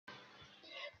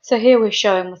So here we're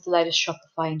showing with the latest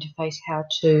Shopify interface how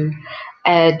to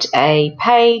add a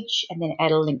page and then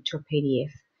add a link to a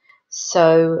PDF.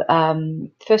 So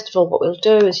first of all, what we'll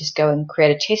do is just go and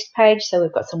create a test page so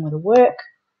we've got somewhere to work.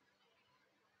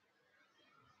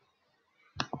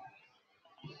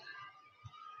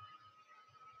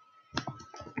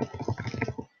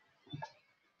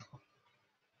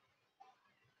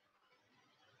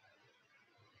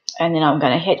 And then I'm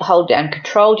going to hold down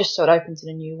Control just so it opens in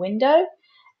a new window.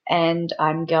 And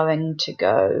I'm going to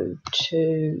go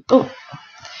to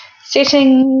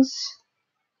Settings.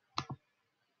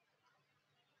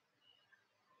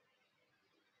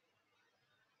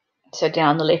 So down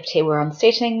on the left here we're on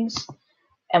Settings,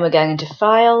 and we're going into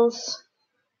Files.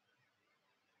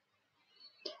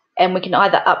 And we can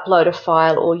either upload a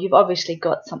file, or you've obviously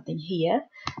got something here.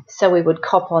 So we would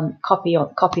copy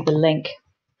the link,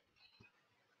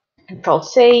 Control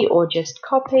C, or just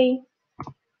copy.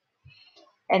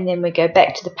 And then we go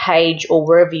back to the page or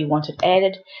wherever you want it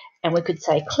added, and we could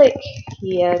say click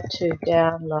here to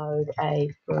download a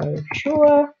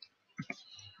brochure.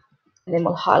 And then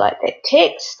we'll highlight that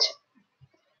text.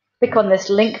 Click on this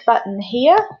link button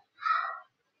here,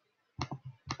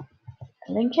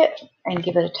 link it, and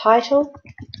give it a title.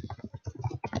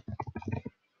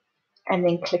 And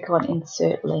then click on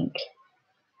Insert Link.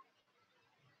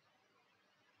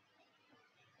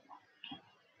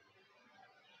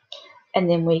 And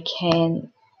then we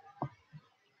can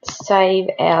save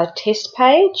our test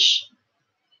page.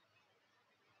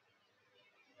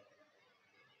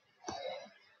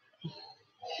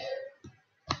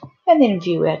 And then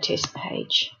view our test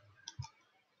page.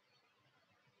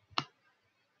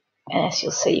 And as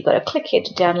you'll see, you've got to click here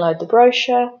to download the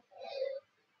brochure.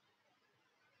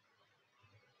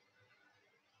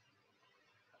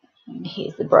 And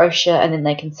here's the brochure, and then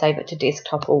they can save it to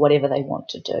desktop or whatever they want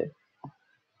to do.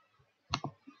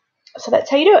 So that's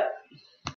how you do it.